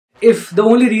If the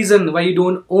only reason why you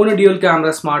don't own a dual camera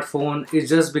smartphone is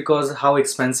just because how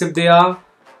expensive they are,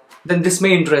 then this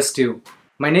may interest you.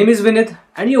 My name is Vinith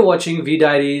and you're watching V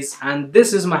Diaries, and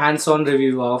this is my hands-on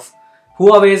review of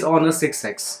Huawei's Honor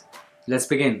 6X. Let's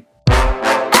begin.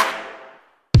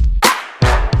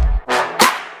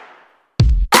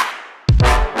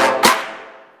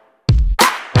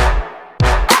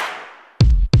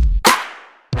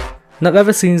 Now,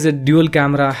 ever since the dual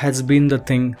camera has been the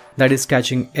thing that is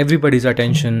catching everybody's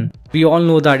attention, we all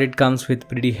know that it comes with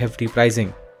pretty hefty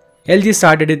pricing. LG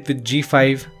started it with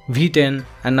G5, V10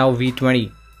 and now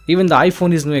V20. Even the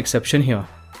iPhone is no exception here.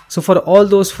 So for all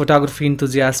those photography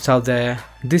enthusiasts out there,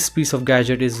 this piece of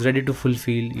gadget is ready to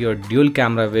fulfill your dual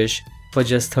camera wish for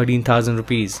just 13,000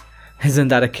 rupees. Isn't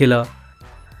that a killer?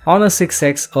 Honor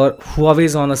 6X, or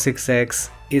Huawei's Honor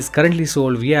 6X, is currently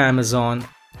sold via Amazon.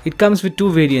 It comes with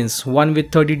two variants, one with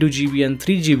 32GB and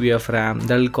 3GB of RAM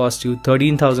that will cost you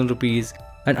 13,000 rupees,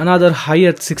 and another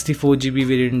higher 64GB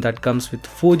variant that comes with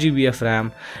 4GB of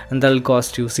RAM and that will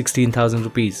cost you 16,000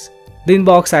 rupees. The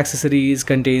inbox accessories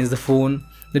contains the phone,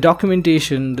 the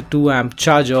documentation, the 2-amp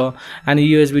charger and a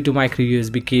USB to micro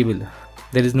USB cable.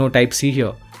 There is no Type-C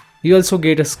here. You also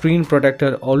get a screen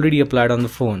protector already applied on the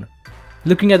phone.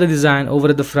 Looking at the design, over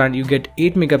at the front you get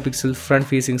 8MP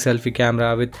front-facing selfie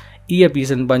camera with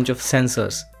earpiece and bunch of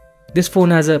sensors. This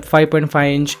phone has a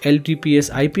 5.5-inch LTPS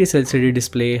IPS LCD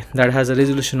display that has a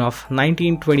resolution of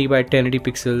 1920 by 1080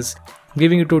 pixels,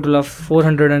 giving a total of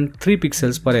 403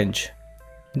 pixels per inch.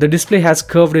 The display has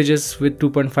curved edges with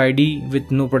 2.5D with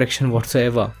no protection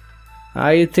whatsoever.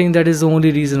 I think that is the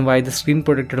only reason why the screen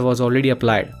protector was already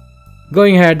applied.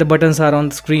 Going ahead, the buttons are on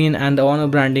the screen and the Honor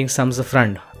branding sums the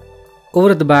front.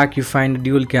 Over at the back you find a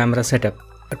dual camera setup.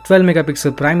 A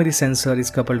 12MP primary sensor is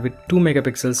coupled with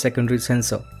 2MP secondary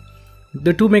sensor.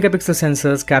 The 2MP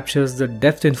sensor captures the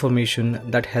depth information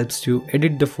that helps you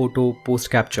edit the photo post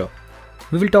capture.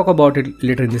 We will talk about it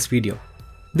later in this video.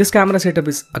 This camera setup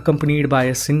is accompanied by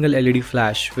a single LED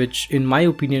flash, which in my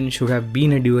opinion should have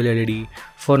been a dual LED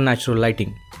for natural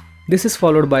lighting. This is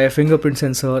followed by a fingerprint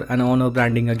sensor and Honor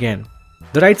branding again.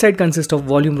 The right side consists of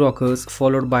volume rockers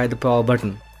followed by the power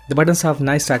button. The buttons have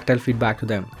nice tactile feedback to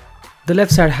them. The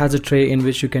left side has a tray in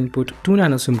which you can put 2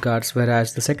 nano SIM cards,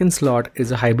 whereas the second slot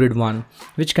is a hybrid one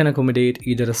which can accommodate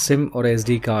either a SIM or a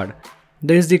SD card.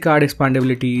 The SD card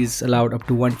expandability is allowed up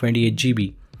to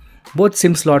 128GB. Both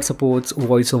SIM slot supports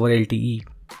voice over LTE.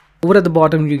 Over at the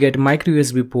bottom you get a micro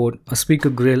USB port, a speaker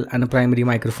grill and a primary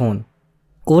microphone.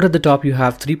 Over at the top you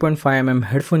have 3.5mm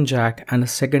headphone jack and a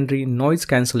secondary noise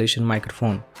cancellation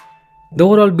microphone. The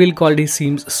overall build quality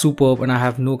seems superb and I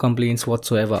have no complaints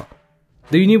whatsoever.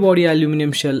 The unibody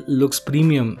aluminum shell looks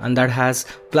premium and that has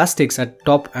plastics at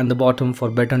top and the bottom for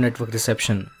better network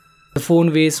reception. The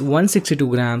phone weighs 162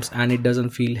 grams and it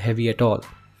doesn't feel heavy at all.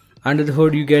 Under the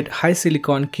hood you get high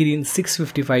silicon Kirin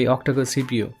 655 octa-core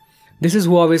CPU. This is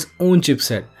Huawei's own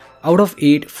chipset. Out of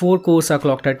 8, 4 cores are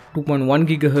clocked at 2.1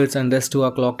 GHz and rest 2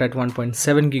 are clocked at 1.7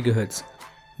 GHz.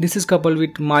 This is coupled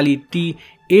with Mali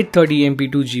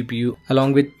T830MP2 GPU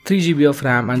along with 3GB of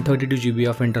RAM and 32GB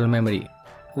of internal memory.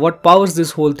 What powers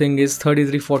this whole thing is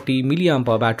 3340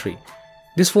 mAh battery.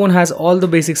 This phone has all the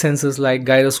basic sensors like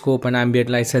gyroscope and ambient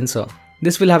light sensor.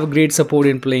 This will have a great support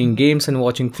in playing games and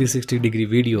watching 360-degree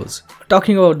videos.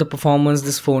 Talking about the performance,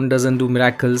 this phone doesn't do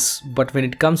miracles, but when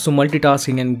it comes to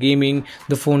multitasking and gaming,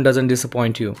 the phone doesn't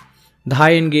disappoint you. The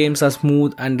high-end games are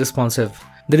smooth and responsive.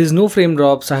 There is no frame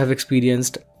drops I have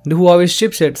experienced. The Huawei's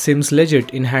chipset seems legit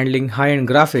in handling high-end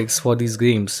graphics for these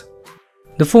games.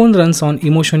 The phone runs on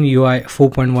Emotion UI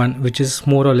 4.1, which is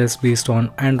more or less based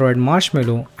on Android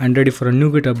Marshmallow and ready for a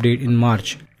Nougat update in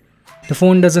March. The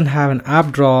phone doesn't have an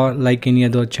app drawer like any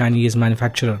other Chinese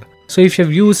manufacturer. So if you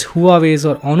have used Huawei's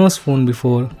or Honor's phone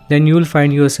before, then you will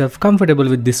find yourself comfortable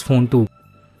with this phone too.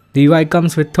 The UI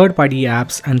comes with third-party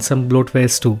apps and some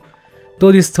bloatwares too.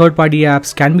 Though these third-party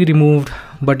apps can be removed,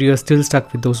 but you are still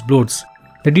stuck with those bloats.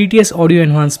 The DTS audio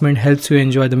enhancement helps you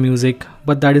enjoy the music,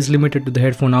 but that is limited to the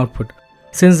headphone output,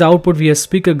 since the output via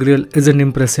speaker grill isn't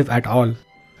impressive at all.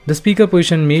 The speaker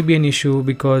position may be an issue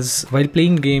because while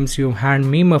playing games your hand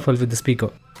may muffle with the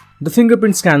speaker. The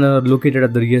fingerprint scanner located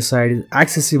at the rear side is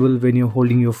accessible when you're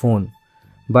holding your phone,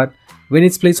 but when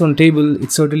it's placed on table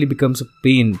it certainly becomes a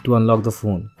pain to unlock the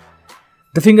phone.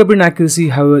 The fingerprint accuracy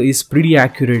however is pretty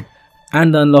accurate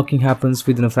and the unlocking happens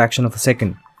within a fraction of a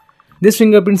second. This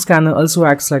fingerprint scanner also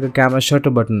acts like a camera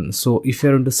shutter button, so if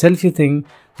you're into selfie thing,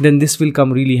 then this will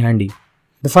come really handy.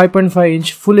 The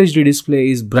 5.5-inch Full HD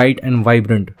display is bright and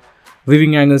vibrant.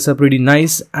 Viewing angles are pretty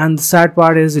nice, and the sad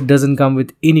part is it doesn't come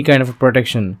with any kind of a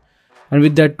protection. and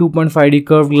with that 2.5D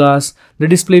curved glass, the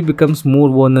display becomes more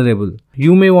vulnerable.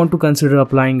 You may want to consider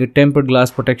applying a tempered glass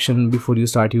protection before you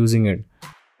start using it.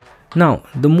 Now,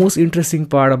 the most interesting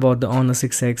part about the Honor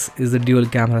 6X is the dual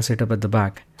camera setup at the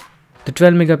back. The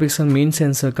 12 megapixel main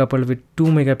sensor coupled with 2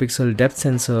 megapixel depth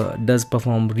sensor does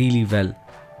perform really well.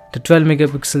 The 12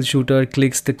 megapixel shooter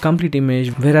clicks the complete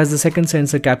image, whereas the second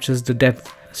sensor captures the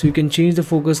depth, so you can change the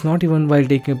focus not even while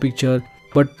taking a picture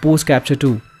but post capture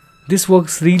too. This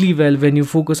works really well when you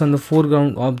focus on the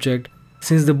foreground object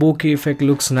since the bokeh effect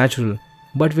looks natural.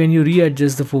 But when you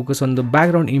readjust the focus on the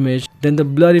background image, then the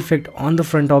blur effect on the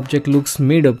front object looks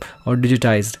made up or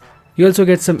digitized. You also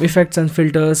get some effects and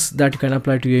filters that you can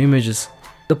apply to your images.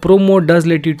 The Pro mode does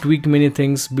let you tweak many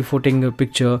things before taking a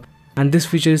picture, and this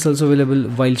feature is also available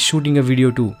while shooting a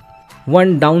video too.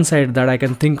 One downside that I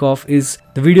can think of is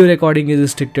the video recording is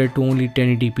restricted to only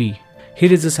 1080p.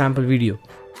 Here is a sample video.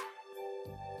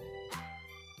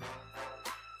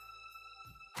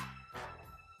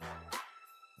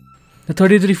 The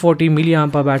 3340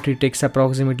 mAh battery takes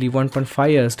approximately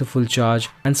 1.5 hours to full charge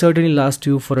and certainly lasts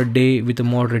you for a day with a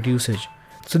moderate usage.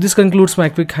 So this concludes my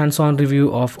quick hands-on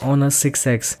review of Honor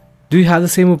 6X. Do you have the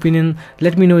same opinion?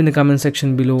 Let me know in the comment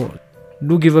section below.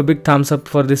 Do give a big thumbs up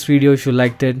for this video if you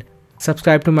liked it.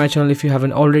 Subscribe to my channel if you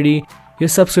haven't already. Your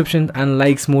subscription and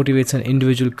likes motivates an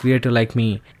individual creator like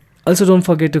me. Also don't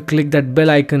forget to click that bell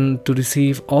icon to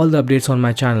receive all the updates on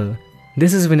my channel.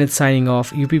 This is Vinit signing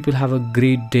off. You people have a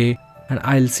great day, and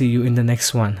I'll see you in the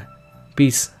next one.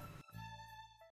 Peace.